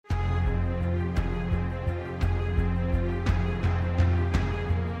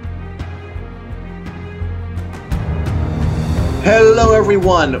Hello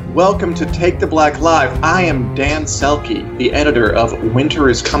everyone, welcome to Take the Black Live. I am Dan Selke, the editor of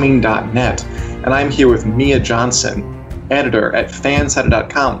winteriscoming.net, and I'm here with Mia Johnson, editor at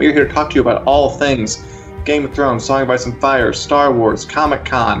fansided.com. We're here to talk to you about all things Game of Thrones, Song of Ice and Fire, Star Wars,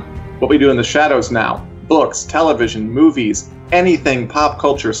 Comic-Con, what we do in the shadows now, books, television, movies, anything pop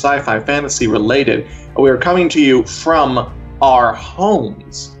culture, sci-fi, fantasy related. We are coming to you from our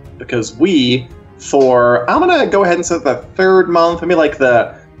homes because I'm going to go ahead and say the third month, maybe like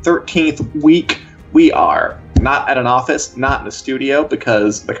the 13th week, we are not at an office, not in a studio,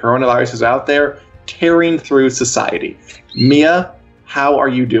 because the coronavirus is out there tearing through society. Mia, how are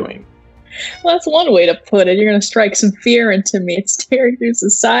you doing? Well, that's one way to put it. You're going to strike some fear into me. It's tearing through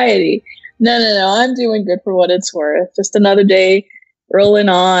society. No. I'm doing good for what it's worth. Just another day rolling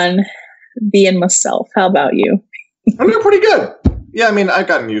on, being myself. How about you? I'm doing pretty good. Yeah, I mean, I've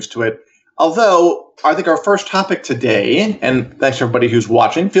gotten used to it. Although, I think our first topic today, and thanks to everybody who's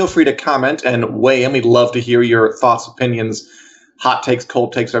watching, feel free to comment and weigh in. We'd love to hear your thoughts, opinions, hot takes,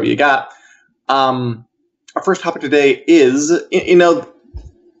 cold takes, whatever you got. Our first topic today is, the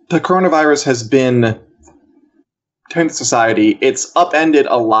coronavirus has been tearing to society. It's upended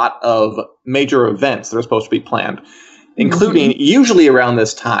a lot of major events that are supposed to be planned, including, usually around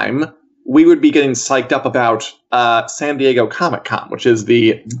this time, we would be getting psyched up about San Diego Comic-Con, which is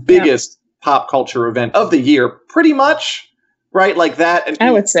the biggest pop culture event of the year, pretty much, right? Like that. And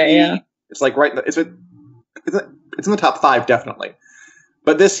I would say, yeah. It's like right. It's in the top 5, definitely.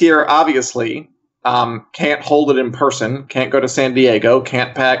 But this year, obviously, can't hold it in person. Can't go to San Diego.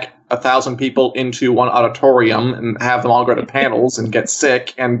 Can't pack 1,000 people into one auditorium and have them all go to panels and get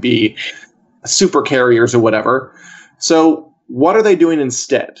sick and be super carriers or whatever. So, what are they doing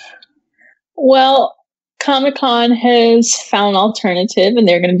instead? Well, Comic-Con has found an alternative, and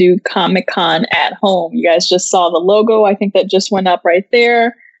they're going to do Comic-Con at home. You guys just saw the logo. I think that just went up right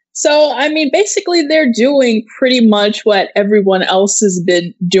there. So, I mean, basically, they're doing pretty much what everyone else has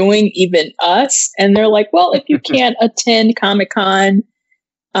been doing, even us. And they're like, well, if you can't attend Comic-Con,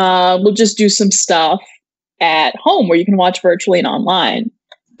 we'll just do some stuff at home where you can watch virtually and online.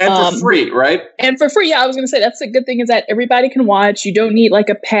 And for free, right? And for free, yeah, I was going to say, that's the good thing is that everybody can watch. You don't need like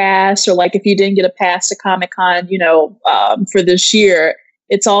a pass, or like if you didn't get a pass to Comic-Con, for this year,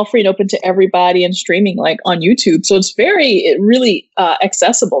 it's all free and open to everybody and streaming like on YouTube. So it's really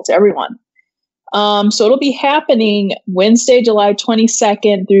accessible to everyone. So it'll be happening Wednesday, July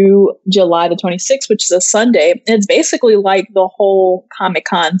 22nd through July the 26th, which is a Sunday. And it's basically like the whole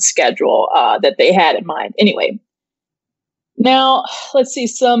Comic-Con schedule that they had in mind. Anyway. Now, let's see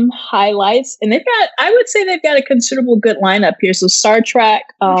some highlights. And I would say they've got a considerable good lineup here. So Star Trek,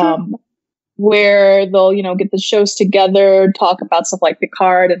 where they'll, get the shows together, talk about stuff like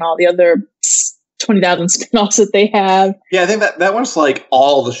Picard and all the other 20,000 spinoffs that they have. Yeah, I think that one's like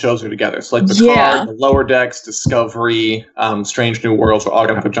all the shows are together. So like Picard, the Lower Decks, Discovery, Strange New Worlds are all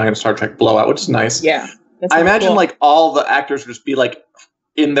going to have a giant Star Trek blowout, which is nice. Yeah. I imagine cool. Like all the actors would just be like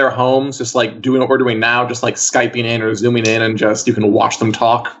in their homes, just like doing what we're doing now, just like Skyping in or Zooming in, and just you can watch them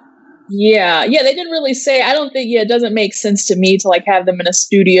talk. Yeah, they didn't really say. I don't think. Yeah, it doesn't make sense to me to like have them in a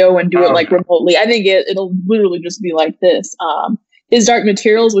studio and do it like remotely. I think it'll literally just be like this. His Dark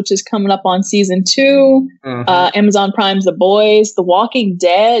Materials, which is coming up on season 2. Amazon Prime's The Boys, The Walking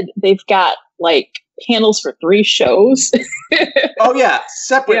Dead. They've got like panels for 3 shows. Oh yeah,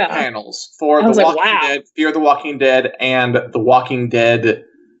 separate panels for The Walking Dead, Fear the Walking Dead, and The Walking Dead.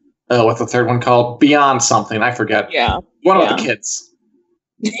 What's the third one called? Beyond something, I forget. Yeah, one of the kids.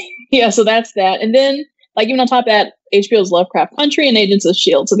 Yeah, so that's that, and then like even on top of that, HBO's Lovecraft Country and Agents of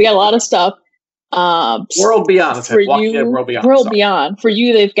S.H.I.E.L.D. So they got a lot of stuff. World Beyond for you, Dead, World Beyond. World Beyond. For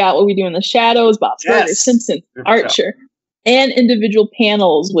you, they've got What We Do in the Shadows, Bob Burger, Simpson, Archer. And individual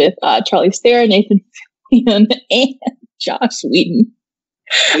panels with Charlie Theron, Nathan Fillion, and Joss Whedon.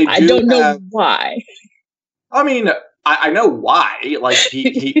 I don't know why. I mean, I know why. Like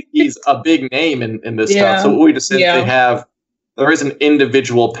he's a big name in this stuff. So what we just said there is an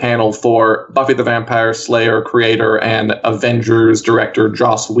individual panel for Buffy the Vampire Slayer creator and Avengers director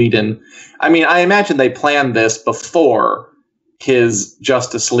Joss Whedon. I mean, I imagine they planned this before his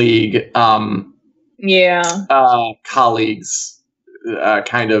Justice League colleagues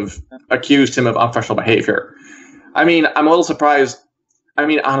kind of accused him of unprofessional behavior. I mean, I'm a little surprised. I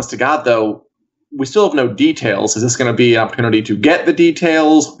mean, honest to God, though, we still have no details. Is this going to be an opportunity to get the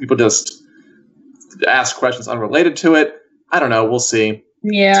details? People just ask questions unrelated to it? I don't know. We'll see.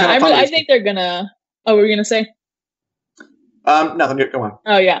 Yeah, I think there going to... Oh, what were you going to say? Nothing. Go on.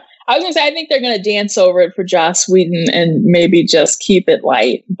 Oh, yeah. I was going to say, I think they're going to dance over it for Joss Whedon and maybe just keep it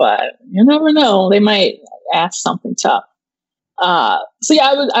light. But you never know. They might ask something tough. So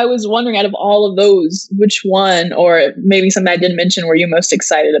yeah, I was wondering, out of all of those, which one, or maybe something I didn't mention, were you most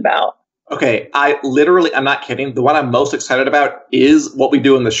excited about? Okay, I'm not kidding. The one I'm most excited about is What We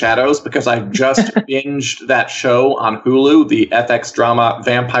Do in the Shadows, because I've just binged that show on Hulu, the FX drama,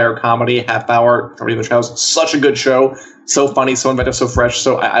 vampire comedy, half hour, What We Do in the Shadows. Such a good show. So funny, so inventive, so fresh.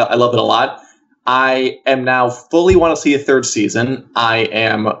 So I love it a lot. I am now fully want to see a third season. I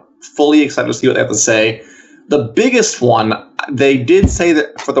am fully excited to see what they have to say. The biggest one, they did say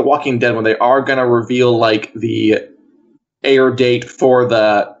that for The Walking Dead, when they are going to reveal like the air date for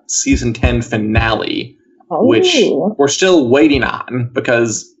the season 10 finale, which we're still waiting on,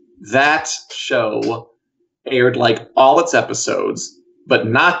 because that show aired like all its episodes, but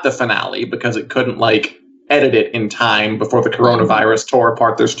not the finale, because it couldn't like edit it in time before the coronavirus tore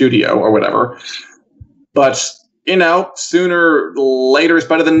apart their studio or whatever. But, you know, sooner later is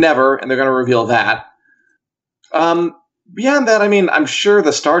better than never, and they're going to reveal that. Beyond that, I mean, I'm sure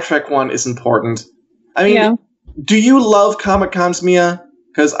the Star Trek one is important. I mean, do you love Comic-Cons, Mia?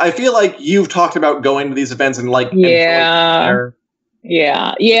 Because I feel like you've talked about going to these events and like, yeah.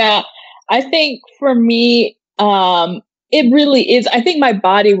 I think for me, it really is. I think my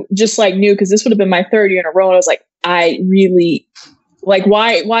body just like knew, because this would have been my third year in a row. And I was like, I really like,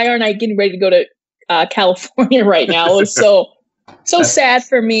 why aren't I getting ready to go to California right now? It was so sad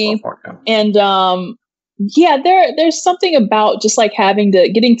for me. And there's something about just like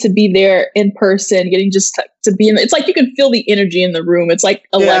getting to be there in person, getting just to be in. It's like you can feel the energy in the room. It's like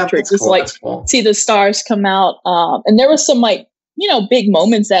electric. Just cool. See the stars come out. And there was some like, you know, big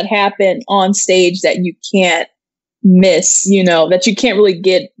moments that happen on stage that you can't miss, you know, that you can't really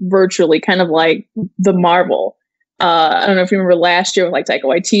get virtually, kind of like the Marvel. I don't know if you remember last year with like Taika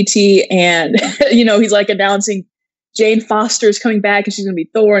Waititi, and you know, he's like announcing Jane Foster is coming back and she's going to be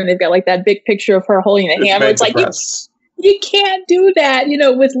Thor, and they've got like that big picture of her holding the hammer. It's like you can't do that, you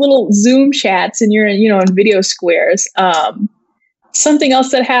know, with little Zoom chats and you're in, you know, in video squares. Something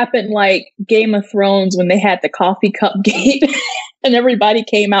else that happened, like Game of Thrones, when they had the coffee cup gate and everybody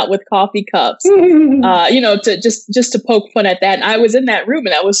came out with coffee cups, you know, to just to poke fun at that. And I was in that room,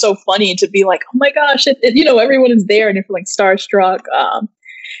 and that was so funny to be like, oh my gosh, you know, everyone is there and you're like starstruck.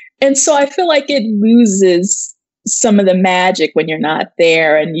 And so I feel like it loses some of the magic when you're not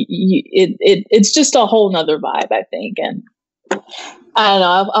there, and it's just a whole nother vibe, I think. And I don't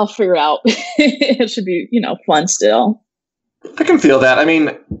know, I'll figure it out. It should be, you know, fun still. I can feel that. I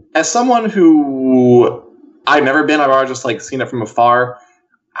mean, as someone who I've never been, I've always just like seen it from afar.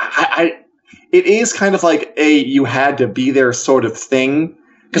 It is kind of like you had to be there sort of thing.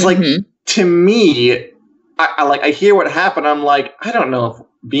 Because like, to me, I hear what happened. I'm like, I don't know if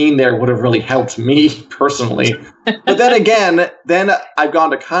being there would have really helped me personally. But then again, I've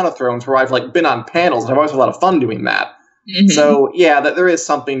gone to Con of Thrones where I've like been on panels, and I've always had a lot of fun doing that. So yeah, that there is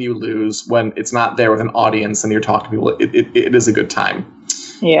something you lose when it's not there with an audience and you're talking to people. It is a good time.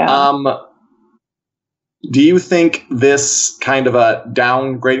 Yeah. Do you think this kind of a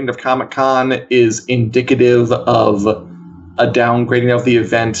downgrading of Comic-Con is indicative of a downgrading of the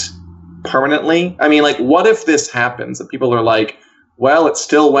event permanently? I mean, like, what if this happens and people are like, well, it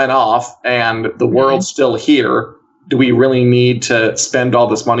still went off and the world's still here. Do we really need to spend all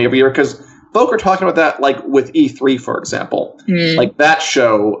this money every year? Because folk are talking about that, like with E3, for example. Like that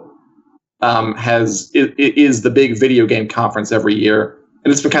show is the big video game conference every year,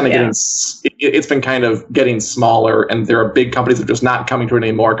 and it's been kind of getting smaller, and there are big companies that are just not coming to it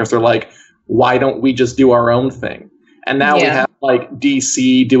anymore because they're like, why don't we just do our own thing? And now we have like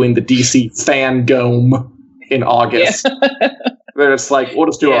DC doing the DC Fandome in August. Where it's like, we'll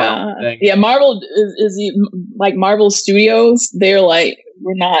just do our own thing. Yeah, Marvel is like Marvel Studios. They're like,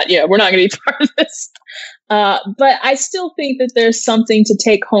 we're not going to be part of this. But I still think that there's something to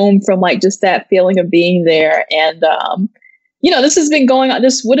take home from like just that feeling of being there. And, you know, this has been going on.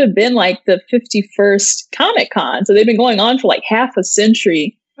 This would have been like the 51st Comic-Con. So they've been going on for like half a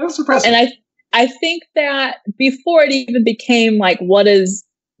century. That's impressive. And I think that before it even became like, what is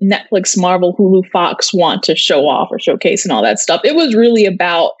Netflix, Marvel, Hulu, Fox want to show off or showcase and all that stuff, it was really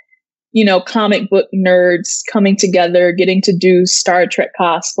about, you know, comic book nerds coming together, getting to do Star Trek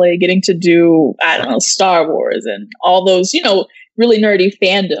cosplay, getting to do, I don't know, Star Wars and all those, you know, really nerdy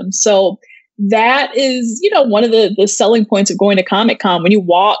fandoms. So that is, you know, one of the selling points of going to Comic-Con. When you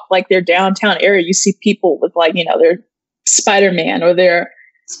walk like their downtown area, you see people with like, you know, their Spider-Man or their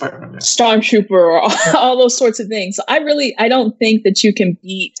Stormtrooper or all those sorts of things. So I don't think that you can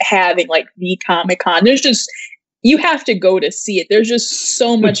beat having like the Comic-Con. There's just, you have to go to see it. There's just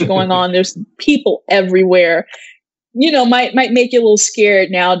so much going on. There's people everywhere. You know, might make you a little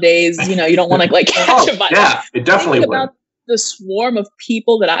scared nowadays. You know, you don't want to like catch a bite. Yeah, it definitely would. the swarm of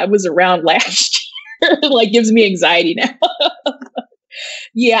people that I was around last year like gives me anxiety now.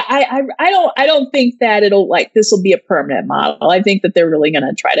 Yeah, I don't think that it'll like this will be a permanent model. I think that they're really going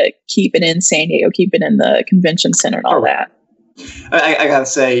to try to keep it in San Diego, keep it in the convention center and all that. I gotta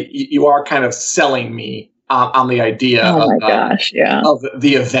say, you are kind of selling me on the idea of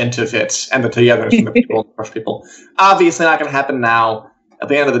the event of it and the togetherness from the people. Obviously, not going to happen now. At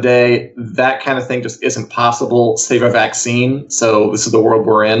the end of the day, that kind of thing just isn't possible. Save a vaccine. So this is the world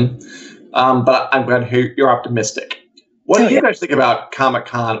we're in. But I'm glad to hear you're optimistic. What do you guys think about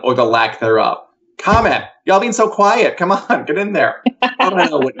Comic-Con or the lack thereof? Comment. Y'all being so quiet. Come on, get in there. I want to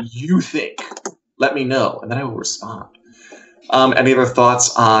know what you think. Let me know, and then I will respond. Any other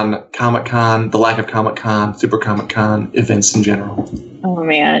thoughts on Comic-Con, the lack of Comic-Con, Super Comic-Con, events in general? Oh,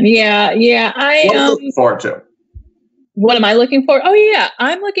 man. Yeah. What are you looking forward to? What am I looking for? Oh, yeah.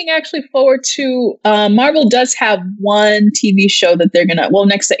 I'm looking actually forward to, Marvel does have one TV show that they're going to, well,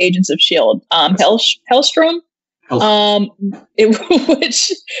 next to Agents of S.H.I.E.L.D., Hellstrom.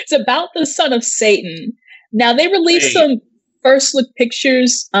 Which is about the son of Satan. Now, they released some first look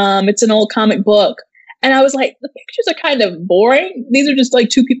pictures. It's an old comic book. And I was like, the pictures are kind of boring. These are just like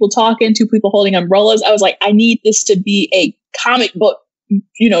two people talking, two people holding umbrellas. I was like, I need this to be a comic book,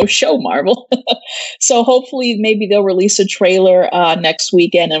 show, Marvel. So hopefully maybe they'll release a trailer next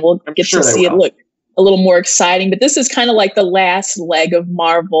weekend and we'll get to see it look a little more exciting. But this is kind of like the last leg of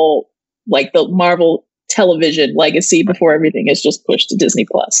Marvel, like the Marvel television legacy before everything is just pushed to Disney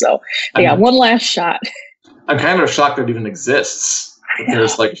Plus. So they got one last shot. I'm kind of shocked that it even exists.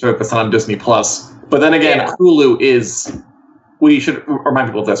 There's like it's not on Disney Plus. But then again, Hulu is. We should remind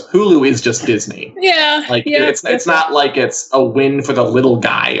people of this. Hulu is just Disney. It's not like it's a win for the little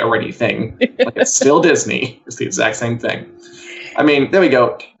guy or anything. Like it's still Disney. It's the exact same thing. I mean, there we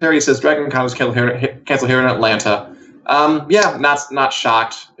go. Terry says Dragon Con was canceled here in Atlanta. Not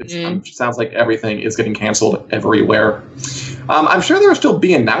shocked. It sounds like everything is getting canceled everywhere. I'm sure there will still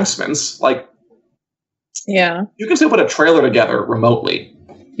be announcements. You can still put a trailer together remotely.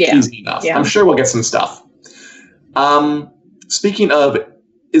 Easy enough. I'm sure we'll get some stuff. Speaking of,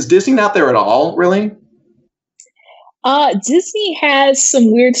 is Disney not there at all, really? Disney has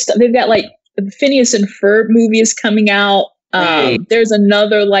some weird stuff. They've got like the Phineas and Ferb movie is coming out. There's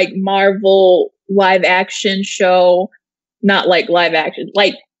another like Marvel live action show, not like live action,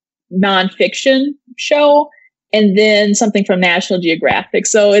 like nonfiction show, and then something from National Geographic.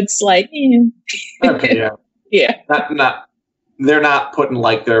 So it's like, they're not putting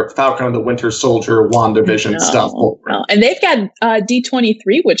like their Falcon and the Winter Soldier, WandaVision stuff over. No. And they've got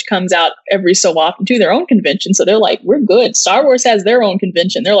D23, which comes out every so often to their own convention. So they're like, we're good. Star Wars has their own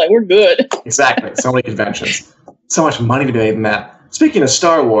convention. They're like, we're good. Exactly. So many conventions. So much money to be made in that. Speaking of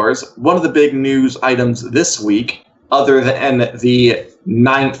Star Wars, one of the big news items this week, other than the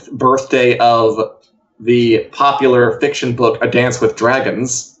 9th birthday of the popular fiction book A Dance with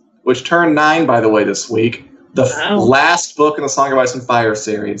Dragons, which turned 9, by the way, this week. The last book in the Song of Ice and Fire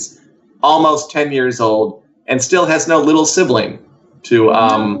series, almost 10 years old, and still has no little sibling to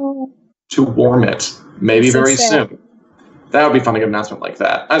warm it. Maybe so very soon. That would be fun to get an announcement like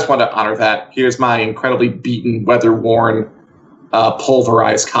that. I just wanted to honor that. Here's my incredibly beaten, weather-worn,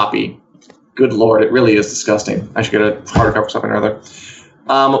 pulverized copy. Good Lord, it really is disgusting. I should get a hardcover or something or other.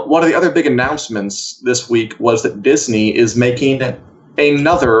 One of the other big announcements this week was that Disney is making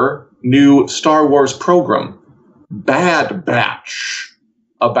another new Star Wars program, Bad Batch,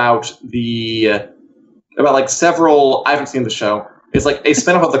 about like several. I haven't seen the show. It's like a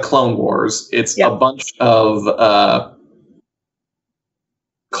spinoff of the Clone Wars. It's a bunch of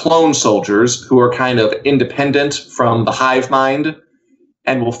clone soldiers who are kind of independent from the hive mind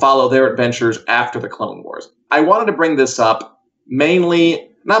and will follow their adventures after the Clone Wars. I wanted to bring this up mainly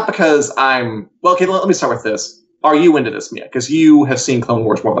not because I'm well. Okay, let me start with this. Are you into this, Mia? Because you have seen Clone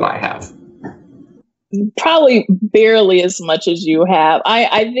Wars more than I have. Probably barely as much as you have.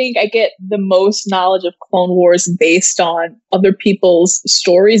 I think I get the most knowledge of Clone Wars based on other people's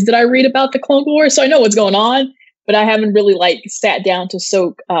stories that I read about the Clone Wars. So I know what's going on, but I haven't really like sat down to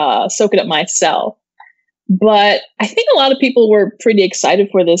soak it up myself. But I think a lot of people were pretty excited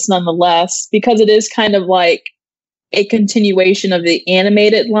for this nonetheless, because it is kind of like a continuation of the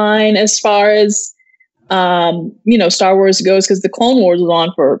animated line as far as Star Wars goes, because the Clone Wars was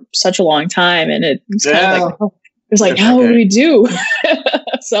on for such a long time, and it's kind of like, how would we do?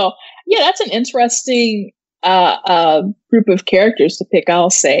 So that's an interesting group of characters to pick, I'll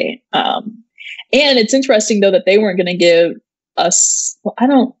say. And it's interesting though that they weren't going to give us.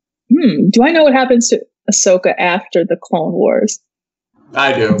 Do I know what happens to Ahsoka after the Clone Wars?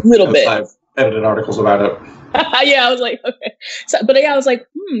 I do. A little bit. I've edited articles about it. Yeah, I was like, okay. So, but yeah, I was like,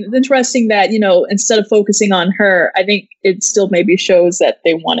 it's interesting that, instead of focusing on her, I think it still maybe shows that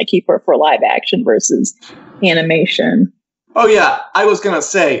they want to keep her for live action versus animation. Oh yeah, I was gonna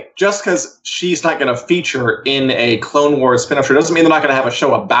say, just because she's not gonna feature in a Clone Wars spin-off show doesn't mean they're not gonna have a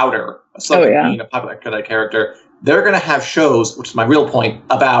show about her. Being a popular character. They're gonna have shows, which is my real point,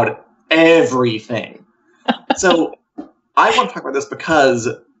 about everything. So I want to talk about this because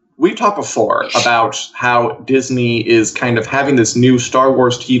we've talked before about how Disney is kind of having this new Star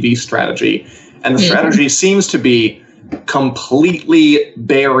Wars TV strategy, and the strategy seems to be completely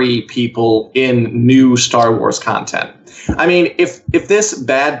bury people in new Star Wars content. I mean, if this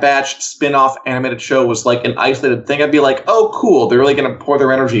Bad Batch spin-off animated show was like an isolated thing, I'd be like, oh, cool, they're really going to pour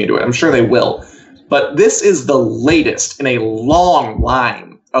their energy into it. I'm sure they will. But this is the latest in a long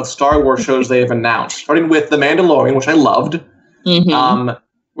line of Star Wars shows they have announced, starting with The Mandalorian, which I loved.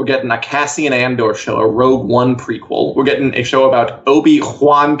 We're getting a Cassian Andor show, a Rogue One prequel. We're getting a show about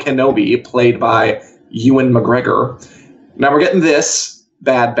Obi-Wan Kenobi, played by Ewan McGregor. Now we're getting this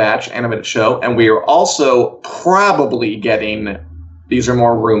Bad Batch animated show, and we are also probably getting, these are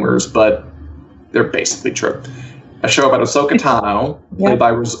more rumors, but they're basically true, a show about Ahsoka Tano, played by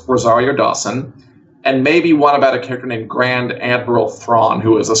Rosario Dawson, and maybe one about a character named Grand Admiral Thrawn,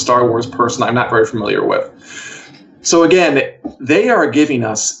 who is a Star Wars person I'm not very familiar with. So again, they are giving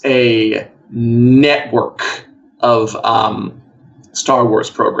us a network of Star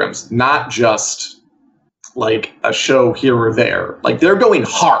Wars programs, not just like a show here or there. Like, they're going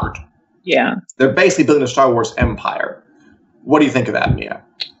hard. Yeah. They're basically building a Star Wars empire. What do you think of that, Mia?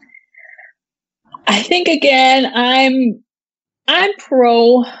 I think, again, I'm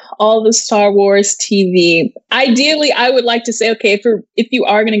pro all the Star Wars TV. Ideally, I would like to say, okay, if you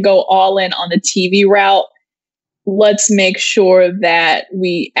are going to go all in on the TV route, let's make sure that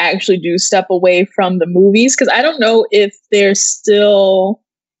we actually do step away from the movies, because I don't know if there's still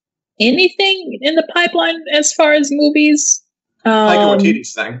anything in the pipeline as far as movies. Taika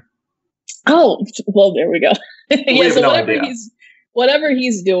Waititi's thing. Oh, well, there we go. We have so no idea. Whatever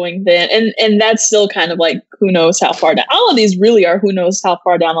he's doing then, and that's still kind of like, who knows how far down. All of these really are who knows how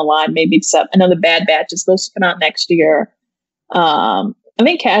far down the line, maybe except another Bad Batch is supposed to come out next year. I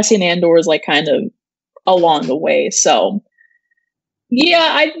think Cassian Andor is like kind of along the way. So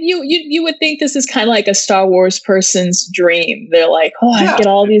yeah, you would think this is kind of like a Star Wars person's dream. They're like, oh, I get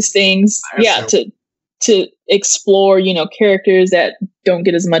all these things. To explore, characters that don't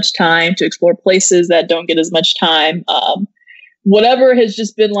get as much time, to explore places that don't get as much time. Whatever has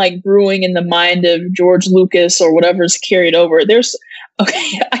just been like brewing in the mind of George Lucas or whatever's carried over.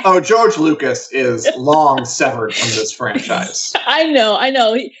 George Lucas is long severed from this franchise. I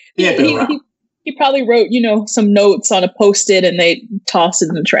know. He probably wrote, some notes on a Post-it and they tossed it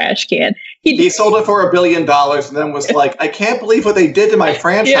in the trash can. He sold it for $1 billion and then was like, I can't believe what they did to my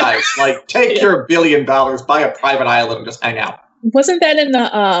franchise. Like, take your $1 billion, buy a private island and just hang out. Wasn't that in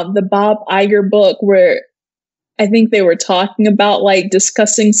the Bob Iger book where I think they were talking about like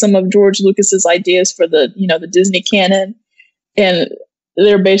discussing some of George Lucas's ideas for the Disney canon? And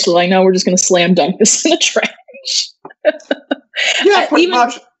they're basically like, no, we're just going to slam dunk this in the trash. Yeah, pretty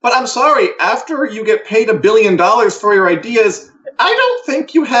much. But I'm sorry, after you get paid $1 billion for your ideas, I don't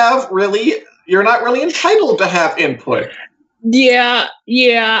think you're not really entitled to have input. Yeah,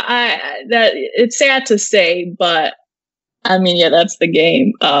 it's sad to say, but I mean, yeah, that's the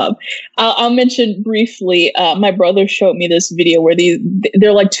game. I'll mention briefly, my brother showed me this video where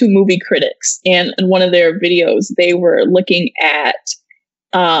they're like two movie critics, and in one of their videos, they were looking at,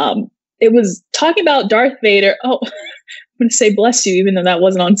 it was talking about Darth Vader. Oh, I'm going to say bless you, even though that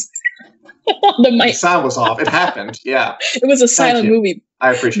wasn't on the mic. The sound was off. It happened. Yeah. It was a silent movie.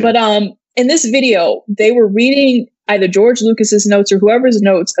 I appreciate it. But in this video, they were reading either George Lucas's notes or whoever's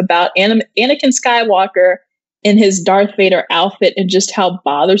notes about Anakin Skywalker in his Darth Vader outfit and just how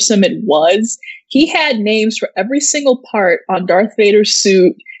bothersome it was. He had names for every single part on Darth Vader's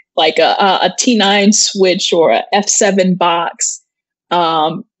suit, like a T9 switch or a F7 box.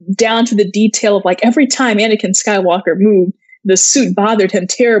 Down to the detail of like every time Anakin Skywalker moved, the suit bothered him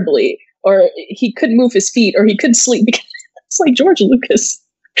terribly, or he couldn't move his feet, or he couldn't sleep. Because it's like, George Lucas,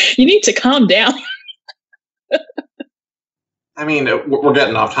 you need to calm down. I mean, we're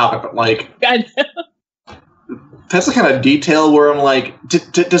getting off topic, but like, that's the kind of detail where I'm like,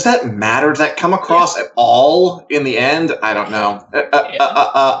 does that matter? Does that come across at all in the end? I don't know.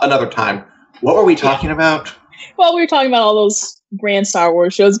 Another time. What were we talking about? Well, we were talking about all those grand Star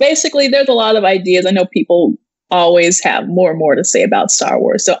Wars shows. Basically, there's a lot of ideas. I know people always have more and more to say about Star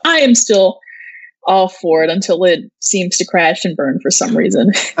Wars. So I am still all for it until it seems to crash and burn for some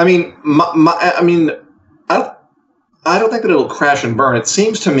reason. I mean, I I don't think that it'll crash and burn. It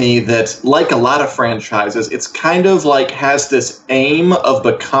seems to me that, like a lot of franchises, it's kind of like has this aim of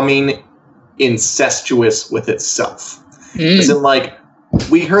becoming incestuous with itself. As in, like,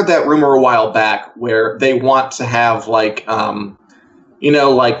 we heard that rumor a while back where they want to have, like,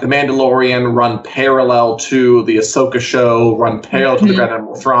 like The Mandalorian run parallel to the Ahsoka show, run parallel to the Grand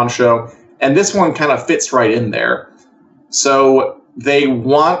Admiral Thrawn show, and this one kind of fits right in there. So they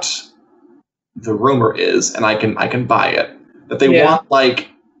want, the rumor is, and I can buy it, that they want like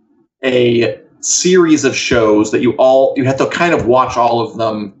a series of shows that you have to kind of watch all of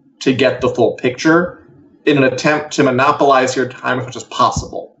them to get the full picture in an attempt to monopolize your time as much as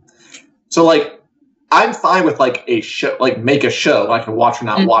possible. So like, I'm fine with like a show, like make a show. I can watch or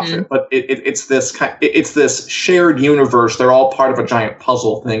not watch it, but it's this shared universe. They're all part of a giant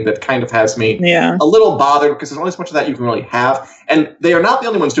puzzle thing that kind of has me a little bothered because there's only so much of that you can really have, and they are not the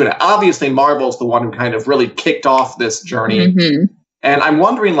only ones doing it. Obviously, Marvel's the one who kind of really kicked off this journey, and I'm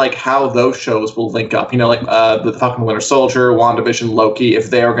wondering like how those shows will link up. Like the Falcon and the Winter Soldier, WandaVision, Loki,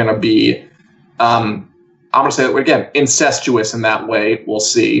 if they're going to be. I'm going to say that again, incestuous in that way. We'll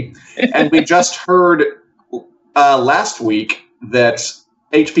see. And we just heard last week that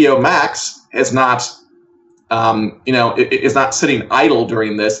HBO Max is not, is not sitting idle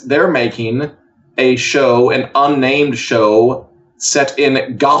during this. They're making a show, an unnamed show set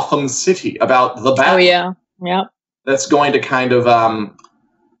in Gotham City about the Batman. Oh, yeah. That's going to kind of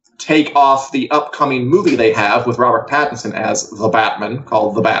take off the upcoming movie they have with Robert Pattinson as the Batman,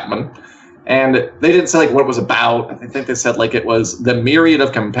 called The Batman. And they didn't say like what it was about. I think they said like it was the myriad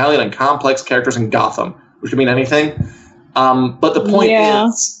of compelling and complex characters in Gotham, which could mean anything. But the point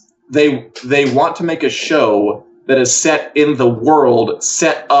is, they want to make a show that is set in the world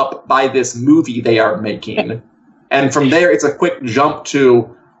set up by this movie they are making. And from there, it's a quick jump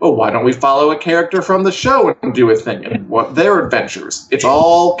to, why don't we follow a character from the show and do a thing and what their adventures? It's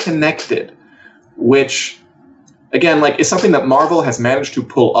all connected, which. Again, like, is something that Marvel has managed to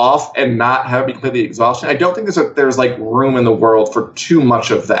pull off and not have it be completely exhausting. I don't think there's like room in the world for too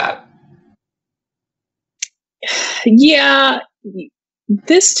much of that. Yeah,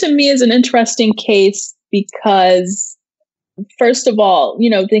 this to me is an interesting case because, first of all,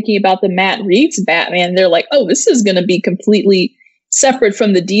 thinking about the Matt Reeves Batman, they're like, oh, this is going to be completely separate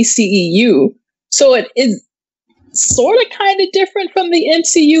from the DCEU. So it is sort of kind of different from the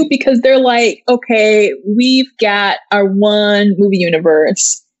MCU because they're like, okay, we've got our one movie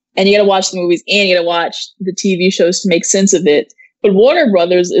universe and you got to watch the movies and you got to watch the TV shows to make sense of it. But Warner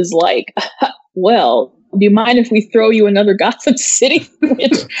Brothers is like, well, do you mind if we throw you another Gotham City?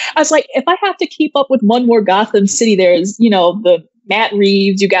 Which I was like, if I have to keep up with one more Gotham City, there's, the Matt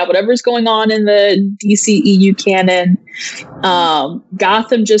Reeves, you got whatever's going on in the DCEU canon.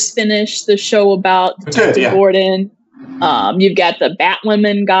 Gotham just finished the show about Detective Gordon. You've got the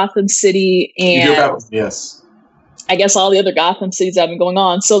Batwoman Gotham City, and I guess all the other Gotham cities that have been going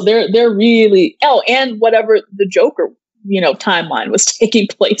on. So they're really and whatever the Joker timeline was taking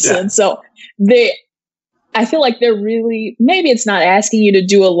place in. So I feel like they're really, maybe it's not asking you to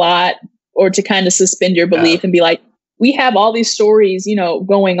do a lot or to kind of suspend your belief and be like, we have all these stories,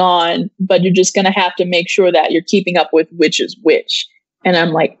 going on, but you're just going to have to make sure that you're keeping up with which is which. And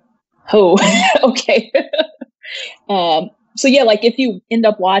I'm like, oh, okay. So yeah, like if you end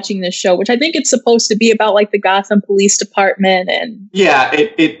up watching this show, which I think it's supposed to be about like the Gotham Police Department and. Yeah,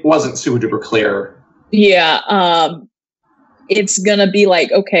 it wasn't super duper clear. Yeah. It's going to be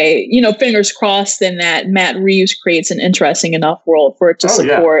like, okay, fingers crossed then that Matt Reeves creates an interesting enough world for it to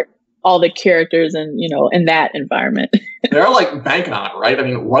support all the characters and, in that environment. They're like banking on it, right? I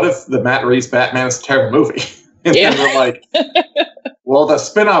mean, what if the Matt Reeves Batman is a terrible movie? And then they're like, well, the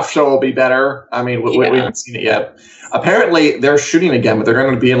spin-off show will be better. I mean, we haven't seen it yet. Apparently, they're shooting again, but they're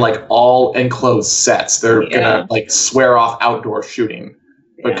going to be in like all enclosed sets. They're going to like swear off outdoor shooting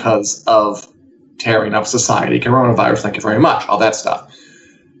because of tearing up society, coronavirus, thank you very much, all that stuff.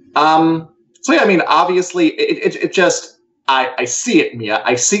 So yeah, I mean, obviously, it just... I see it, Mia.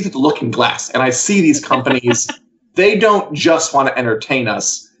 I see the looking glass, and I see these companies. They don't just want to entertain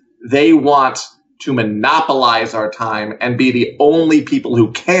us. They want to monopolize our time and be the only people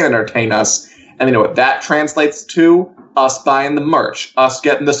who can entertain us. And you know what that translates to? Us buying the merch, us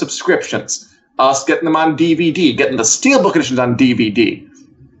getting the subscriptions, us getting them on DVD, getting the Steelbook editions on DVD.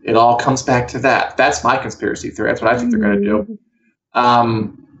 It all comes back to that. That's my conspiracy theory. That's what I think they're going to do.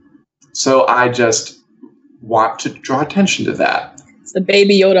 So I just want to draw attention to that. It's the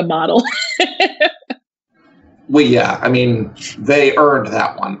Baby Yoda model. Well, yeah, I mean, they earned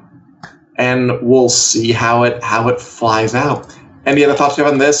that one. And we'll see how it flies out. Any other thoughts you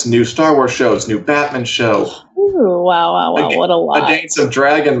have on this? New Star Wars shows, new Batman show, Ooh, wow. What a lot. A Dance of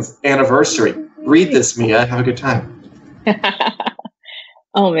Dragons anniversary. Read this, Mia. Have a good time.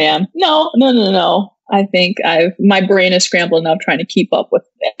 Oh, man. No. I think my brain is scrambling enough trying to keep up with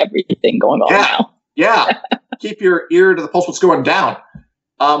everything going on now. Yeah. Keep your ear to the pulse what's going down.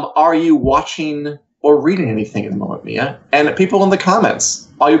 Are you watching or reading anything at the moment, Mia? And people in the comments,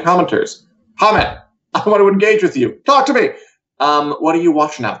 all you commenters, comment. I want to engage with you. Talk to me. What are you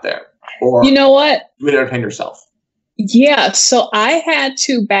watching out there? Or you know what? You would entertain yourself. Yeah, so I had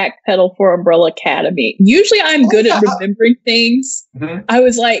to backpedal for Umbrella Academy. Usually I'm good at remembering things. Mm-hmm. I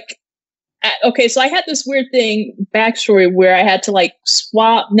was like, okay, so I had this weird thing, backstory, where I had to like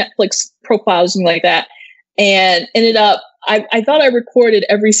swap Netflix profiles and like that. And ended up, I thought I recorded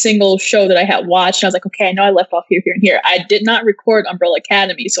every single show that I had watched. And I was like, okay, I know I left off here, here, and here. I did not record Umbrella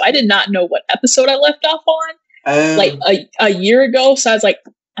Academy. So I did not know what episode I left off on like a year ago. So I was like,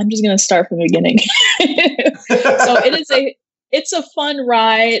 I'm just going to start from the beginning. So it's a fun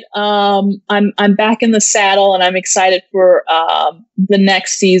ride. I'm back in the saddle and I'm excited for the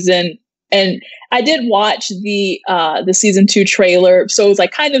next season. And I did watch the season 2 trailer, so it was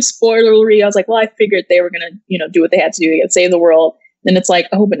like kind of spoilery. I was like, well, I figured they were gonna, do what they had to do to save the world. Then it's like,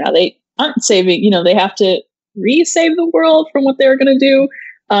 oh, but now they aren't saving. They have to re-save the world from what they were gonna do.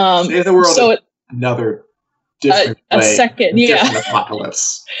 Save the world. So another different a second, different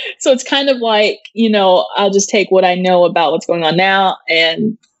apocalypse. So it's kind of like, I'll just take what I know about what's going on now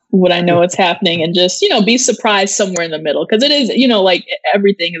and what I know what's happening and just, be surprised somewhere in the middle. Cause it is, like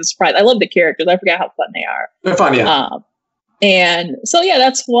everything is a surprise. I love the characters. I forgot how fun they are. They're fun, yeah. And so, yeah,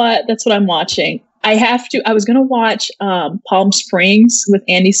 that's what I'm watching. I was going to watch Palm Springs with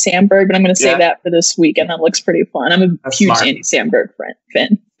Andy Samberg, but I'm going to save that for this week. And that looks pretty fun. I'm a huge smart. Andy Samberg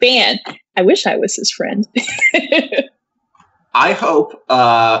fan. I wish I was his friend. I hope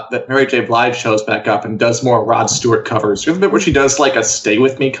that Mary J. Blige shows back up and does more Rod Stewart covers. You know the bit where she does like a Stay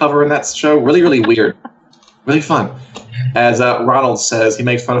With Me cover in that show? Really, really weird. Really fun. As Ronald says, he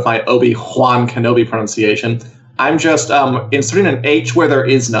makes fun of my Obi-Wan Kenobi pronunciation. I'm just inserting an H where there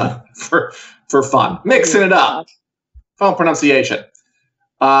is none for fun. Mixing it up. Fun pronunciation.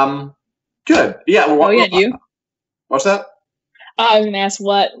 Good. Yeah. Well, you? What's that? I was going to ask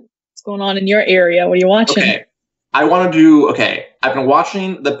what's going on in your area. What are you watching? Okay. I've been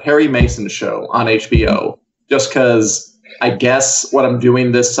watching the Perry Mason show on HBO just because I guess what I'm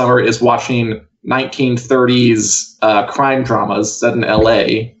doing this summer is watching 1930s crime dramas set in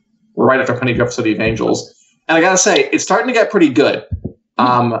LA right after Penny Dreadful City of Angels. And I gotta say, it's starting to get pretty good.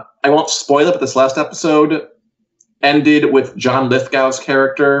 I won't spoil it, but this last episode ended with John Lithgow's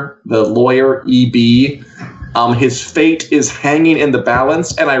character, the lawyer E.B., his fate is hanging in the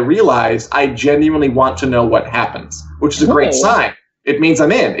balance, and I realized I genuinely want to know what happens, which is a great sign. It means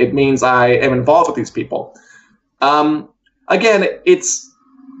I'm in. It means I am involved with these people. Again, it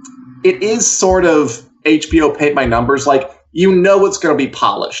is sort of HBO paint by numbers. Like, it's going to be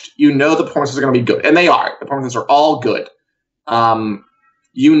polished. The performances are going to be good, and they are. The performances are all good. That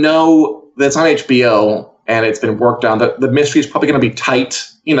it's on HBO, and it's been worked on. The mystery is probably going to be tight.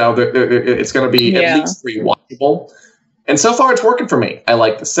 It's going to be at least rewatchable. And so far, it's working for me. I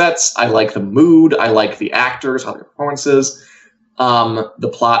like the sets. I like the mood. I like the actors. I like the performances.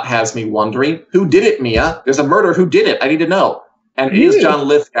 The plot has me wondering, who did it, Mia? There's a murder. Who did it? I need to know. And is John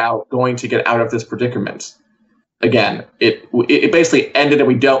Lithgow going to get out of this predicament? Again, it basically ended, and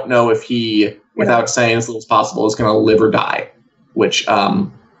we don't know if he, without saying as little as possible, is going to live or die, which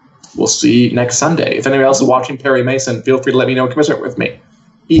we'll see next Sunday. If anyone else is watching Perry Mason, feel free to let me know and commiserate with me.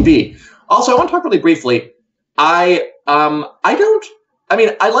 EB. Also, I want to talk really briefly. I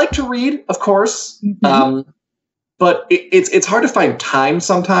like to read, of course, but it's hard to find time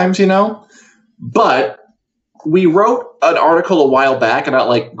sometimes, But we wrote an article a while back about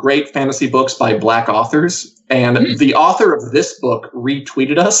like great fantasy books by Black authors, and the author of this book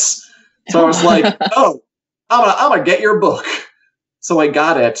retweeted us. So I was like, oh, I'm gonna get your book. So I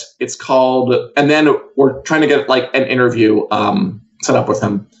got it. It's called, and then we're trying to get like an interview set up with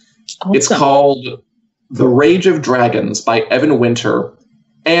him. Awesome. It's called The Rage of Dragons by Evan Winter.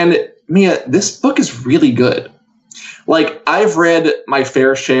 And Mia, this book is really good. Like, I've read my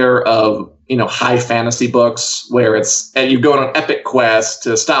fair share of, high fantasy books where and you go on an epic quest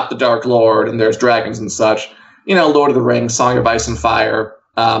to stop the Dark Lord and there's dragons and such. Lord of the Rings, Song of Ice and Fire,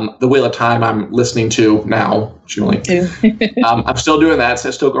 The Wheel of Time I'm listening to now, Julie. I'm still doing that, so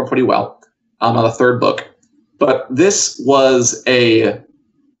it's still going pretty well on the third book. But this was it's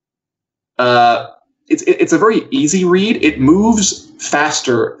a very easy read. It moves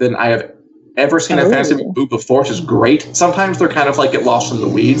faster than I have ever seen a fantasy book move before, which is great. Sometimes they're kind of like get lost in the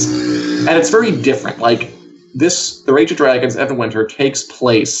weeds, and it's very different. Like, The Rage of Dragons, Everwinter, takes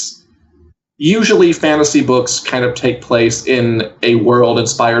place. Usually, fantasy books kind of take place in a world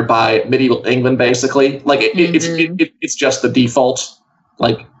inspired by medieval England, basically. Like, it's just the default.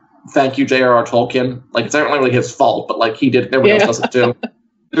 Like, thank you, J.R.R. Tolkien. Like, it's not really his fault, but, like, he did it. Everyone else does it, too.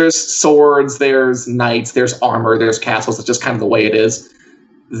 There's swords, there's knights, there's armor, there's castles. It's just kind of the way it is.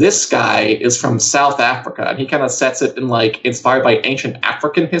 This guy is from South Africa, and he kind of sets it in, like, inspired by ancient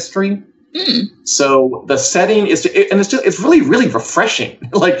African history. So the setting is, it's really, really refreshing.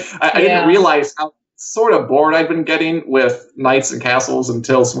 Like, I didn't realize how sort of bored I'd been getting with knights and castles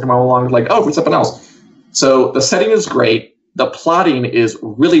until someone came along like, oh, for something else. So the setting is great. The plotting is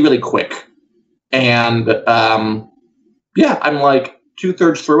really, really quick. And, I'm like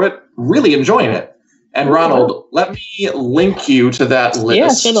 2/3 through it, really enjoying it. And Ronald, let me link you to that list. Yeah,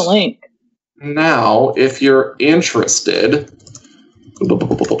 send the link. Now, if you're interested... Blah, blah,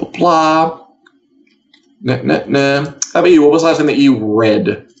 blah, blah, blah, blah. Nah. How about you? What was the last thing that you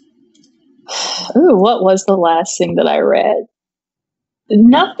read? Ooh, what was the last thing that I read?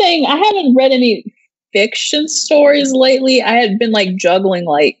 Nothing. I haven't read any fiction stories lately. I had been like juggling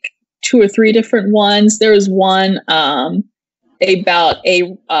like 2 or 3 different ones. There was one about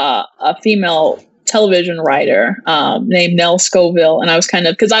a female television writer named Nell Scoville, and I was kind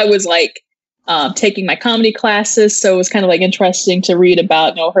of, because I was like taking my comedy classes, so it was kind of like interesting to read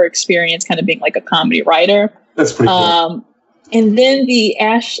about, her experience kind of being like a comedy writer. That's pretty cool. And then the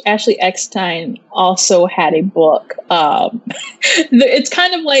Ashley Eckstein also had a book. It's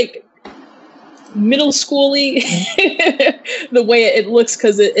kind of like middle schooly the way it looks,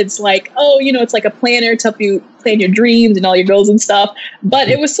 because it's like, it's like a planner to help you plan your dreams and all your goals and stuff. But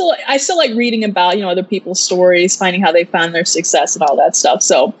it was still, I still like reading about, other people's stories, finding how they found their success and all that stuff.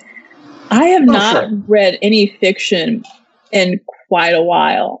 So I have not read any fiction in quite a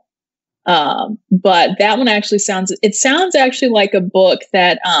while. But that one actually sounds actually like a book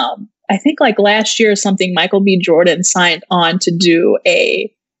that I think like last year or something, Michael B. Jordan signed on to do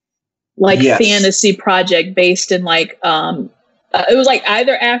a fantasy project based in like it was like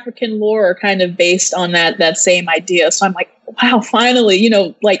either African lore or kind of based on that same idea. So I'm like, wow, finally,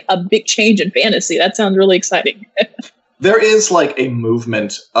 like a big change in fantasy. That sounds really exciting. There is like a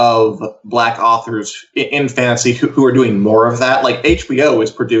movement of Black authors in fantasy who are doing more of that. Like HBO is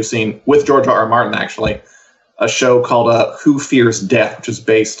producing, with George R. R. Martin actually, a show called Who Fears Death, which is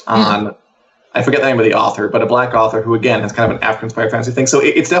based on, I forget the name of the author, but a Black author who again has kind of an African-inspired fantasy thing. So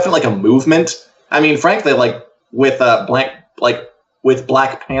it's definitely like a movement. I mean, frankly, like with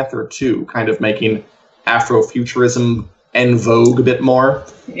Black Panther 2 kind of making Afrofuturism en vogue a bit more.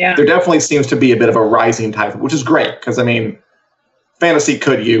 Yeah. There definitely seems to be a bit of a rising tide, which is great, because, I mean, fantasy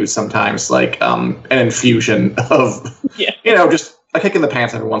could use sometimes, like, an infusion of, just a kick in the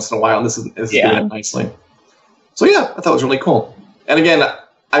pants every once in a while, and this is doing it nicely. So, I thought it was really cool. And again,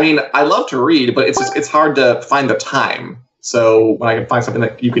 I mean, I love to read, but it's hard to find the time. So when I can find something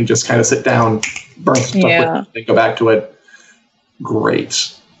that you can just kind of sit down, burn some stuff with, and go back to it,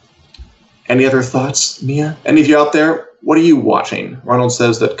 great. Any other thoughts, Mia? Any of you out there? What are you watching? Ronald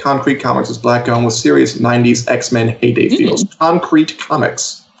says that Concrete Comics is black-owned with serious 90s X-Men heyday feels. Concrete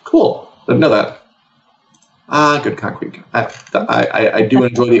Comics. Cool. Didn't know that. Good Concrete. I do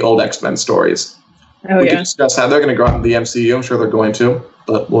enjoy the old X-Men stories. We can discuss how they're going to go out into the MCU. I'm sure they're going to.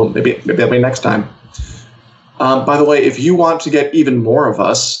 But, well, maybe that'll be next time. By the way, if you want to get even more of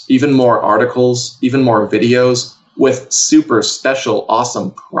us, even more articles, even more videos with super special,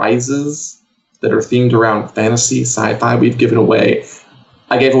 awesome prizes that are themed around fantasy, sci-fi, we've given away.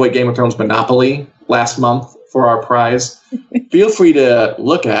 I gave away Game of Thrones Monopoly last month for our prize. Feel free to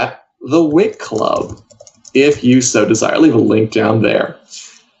look at the WiC Club if you so desire. I'll leave a link down there.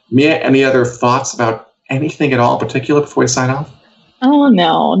 Mia, any other thoughts about anything at all in particular before we sign off? Oh,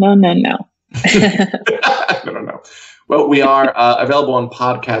 no. No. Well, we are available in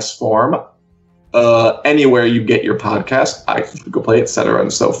podcast form anywhere you get your podcast, iTunes, Google Play, etc.,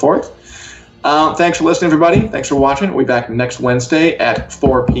 and so forth. Thanks for listening, everybody. Thanks for watching. We'll be back next Wednesday at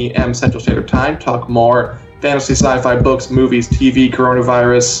 4 p.m. Central Standard Time. Talk more fantasy, sci-fi, books, movies, TV,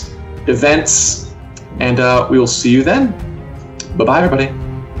 coronavirus, events, and we will see you then. Bye-bye, everybody.